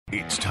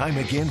It's time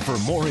again for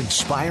more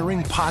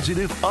inspiring,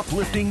 positive,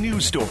 uplifting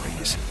news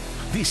stories.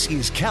 This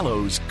is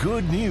Kello's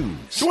Good News.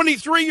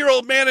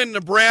 23-year-old man in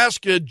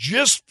Nebraska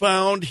just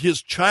found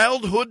his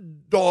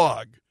childhood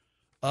dog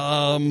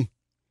for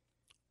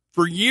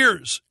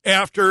years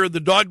after the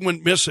dog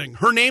went missing.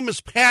 Her name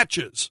is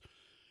Patches,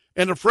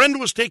 and a friend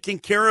was taking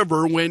care of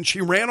her when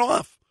she ran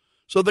off.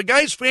 So the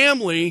guy's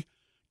family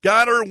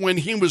got her when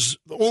he was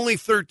only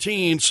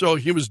 13, so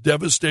he was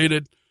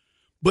devastated.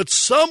 But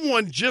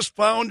someone just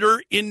found her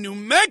in New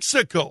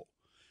Mexico,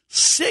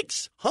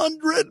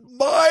 600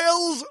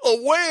 miles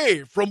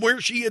away from where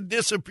she had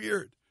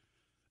disappeared.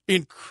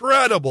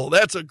 Incredible.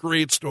 That's a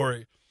great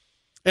story.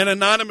 An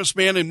anonymous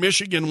man in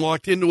Michigan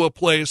walked into a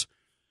place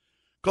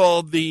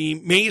called the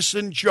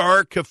Mason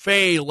Jar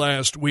Cafe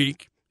last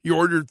week. He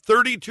ordered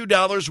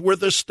 $32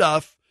 worth of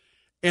stuff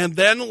and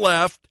then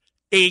left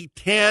a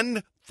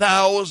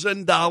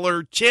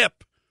 $10,000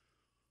 tip.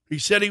 He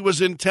said he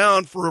was in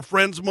town for a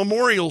friend's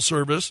memorial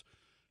service.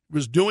 He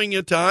was doing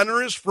it to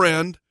honor his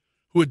friend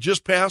who had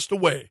just passed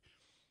away.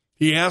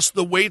 He asked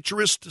the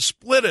waitress to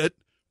split it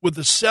with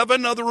the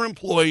 7 other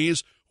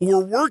employees who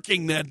were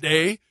working that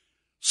day.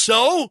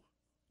 So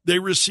they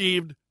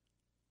received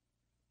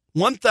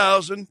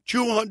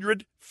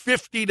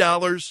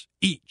 $1,250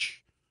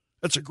 each.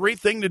 That's a great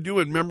thing to do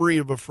in memory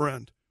of a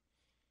friend.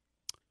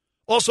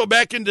 Also,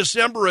 back in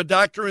December, a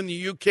doctor in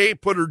the UK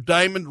put her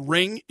diamond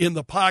ring in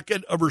the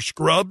pocket of her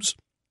scrubs,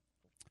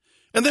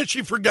 and then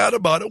she forgot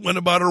about it, went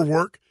about her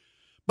work.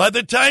 By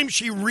the time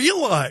she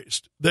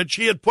realized that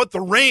she had put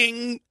the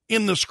ring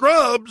in the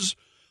scrubs,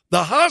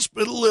 the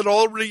hospital had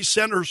already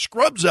sent her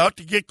scrubs out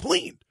to get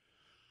cleaned.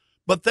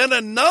 But then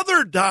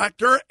another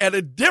doctor at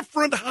a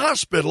different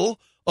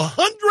hospital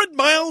 100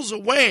 miles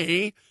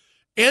away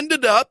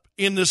ended up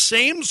in the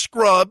same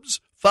scrubs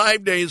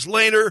 5 days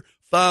later,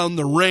 found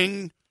the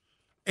ring,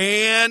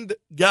 and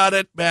got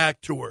it back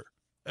to her.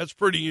 That's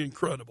pretty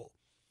incredible.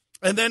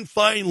 And then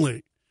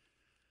finally,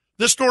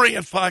 this story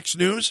at Fox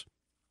News,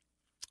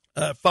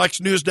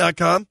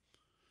 foxnews.com.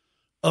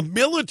 A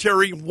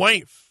military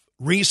wife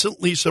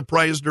recently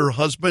surprised her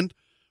husband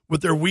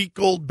with their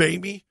week-old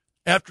baby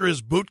after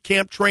his boot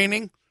camp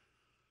training.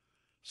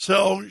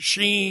 So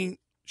she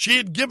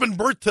had given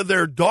birth to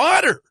their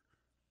daughter.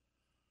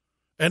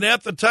 And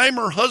at the time,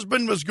 her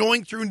husband was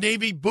going through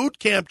Navy boot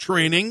camp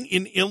training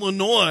in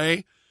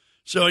Illinois.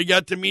 So he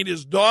got to meet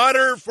his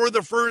daughter for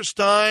the first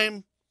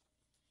time.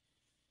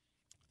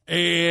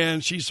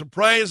 And she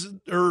surprised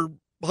her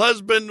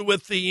husband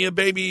with the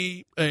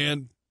baby.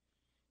 And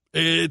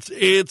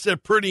it's a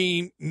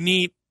pretty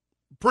neat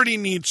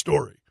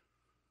story.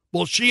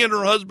 Well, she and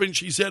her husband,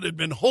 she said, had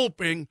been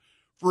hoping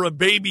for a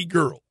baby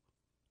girl.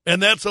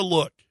 And that's a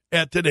look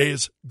at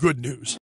today's good news.